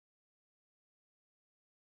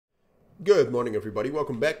Good morning, everybody.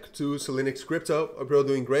 Welcome back to cilinixfxcapital. Hope you're all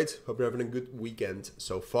doing great. Hope you're having a good weekend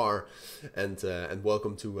so far, and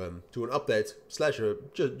welcome to an update slash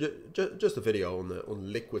just a video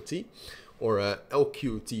on Liquity or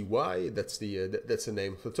Lqty. That's the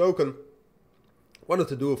name of the token. Wanted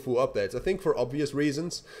to do a full update. I think for obvious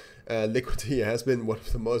reasons. Liquity has been one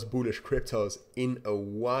of the most bullish cryptos in a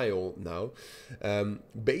while now.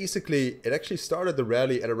 Basically, it actually started the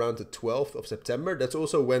rally at around the 12th of September. That's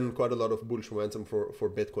also when quite a lot of bullish momentum for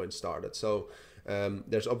Bitcoin started. So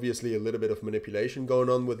there's obviously a little bit of manipulation going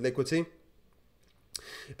on with Liquity.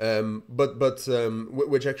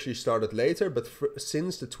 Which actually started later, but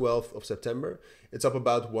since the 12th of September, it's up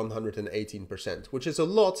about 118%, which is a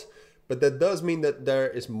lot. But that does mean that there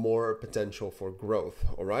is more potential for growth,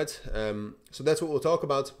 all right? So that's what we'll talk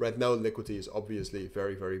about. Right now, Liquity is obviously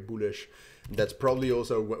very, very bullish. That's probably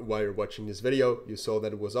also why you're watching this video. You saw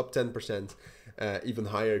that it was up 10%, even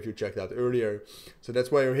higher if you checked out earlier. So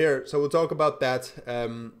that's why you're here. So we'll talk about that.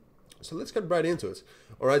 So let's get right into it.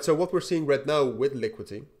 All right, so what we're seeing right now with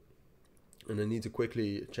Liquity, and I need to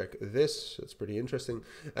quickly check this. It's pretty interesting.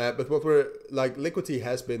 But what Liquity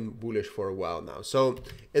has been bullish for a while now. So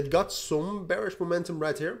it got some bearish momentum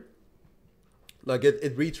right here. Like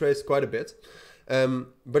it retraced quite a bit.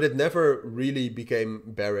 But it never really became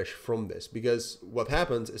bearish from this, because what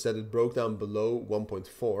happened is that it broke down below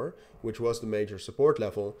 1.4, which was the major support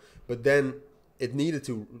level. But then it needed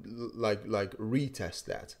to like retest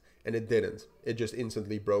that. And it didn't. It just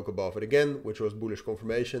instantly broke above it again, which was bullish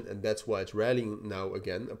confirmation, and that's why it's rallying now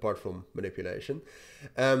again, apart from manipulation.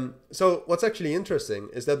 So what's actually interesting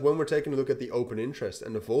is that when we're taking a look at the open interest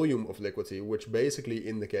and the volume of Liquity, which basically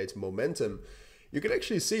indicates momentum, you can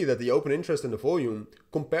actually see that the open interest and the volume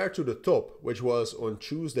compared to the top, which was on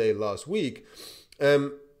Tuesday last week,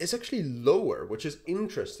 is actually lower, which is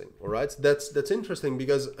interesting. All right, that's interesting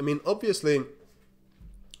because, I mean, obviously,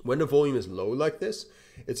 when the volume is low like this,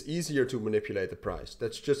 it's easier to manipulate the price.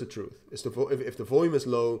 That's just the truth. If the volume is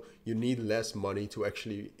low, you need less money to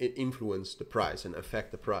actually influence the price and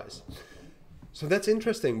affect the price. So that's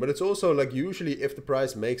interesting, but it's also like usually if the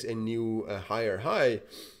price makes a new higher high,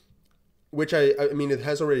 which I mean, it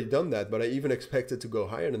has already done that, but I even expect it to go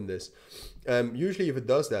higher than this. Usually if it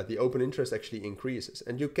does that, the open interest actually increases.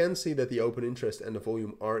 And you can see that the open interest and the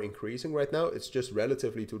volume are increasing right now. It's just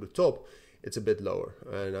relatively to the top, it's a bit lower,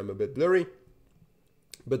 and I'm a bit blurry.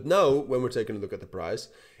 But now, when we're taking a look at the price,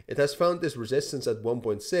 it has found this resistance at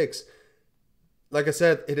 1.6. Like I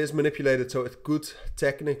said, it is manipulated, so it could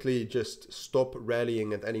technically just stop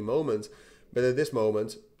rallying at any moment. But at this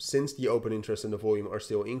moment, since the open interest and the volume are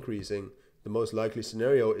still increasing, the most likely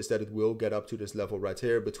scenario is that it will get up to this level right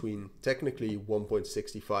here between technically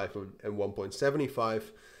 1.65 and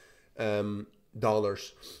 1.75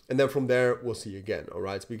 dollars. And then from there, we'll see again, all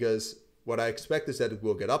right? Because what I expect is that it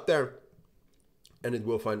will get up there, and it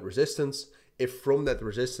will find resistance. If from that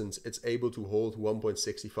resistance it's able to hold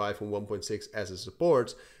 1.65 and 1.6 as a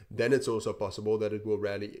support, then it's also possible that it will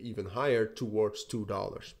rally even higher towards $2.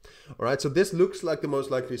 All right, so this looks like the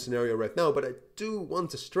most likely scenario right now, but I do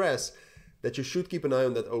want to stress that you should keep an eye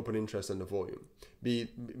on that open interest and the volume.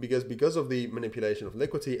 Because of the manipulation of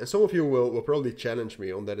Liquity, and some of you will probably challenge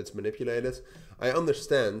me on that it's manipulated. I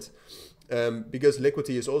understand, because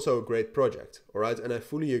Liquity is also a great project, all right, and I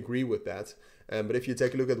fully agree with that. But if you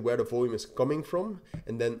take a look at where the volume is coming from,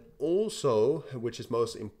 and then also, which is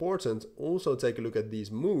most important, also take a look at these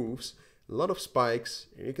moves, a lot of spikes.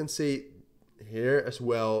 You can see here as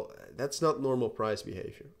well, that's not normal price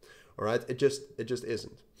behavior. All right, it just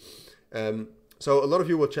isn't. So a lot of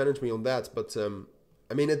you will challenge me on that, but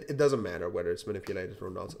I mean, it doesn't matter whether it's manipulated or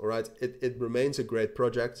not. All right, it remains a great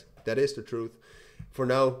project. That is the truth. For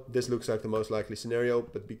now, this looks like the most likely scenario,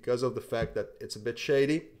 but because of the fact that it's a bit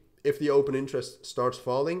shady, if the open interest starts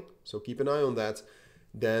falling, so keep an eye on that,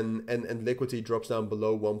 then and Liquity drops down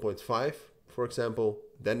below 1.5, for example,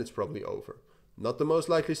 then it's probably over. Not the most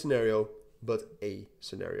likely scenario, but a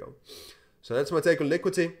scenario. So that's my take on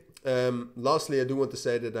Liquity. Lastly, I do want to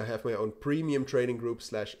say that I have my own premium trading group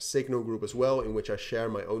 / signal group as well, in which I share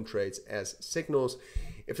my own trades as signals.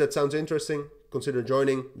 If that sounds interesting, consider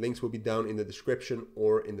joining. Links will be down in the description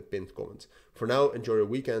or in the pinned comment. For now, enjoy your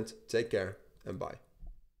weekend, take care, and bye.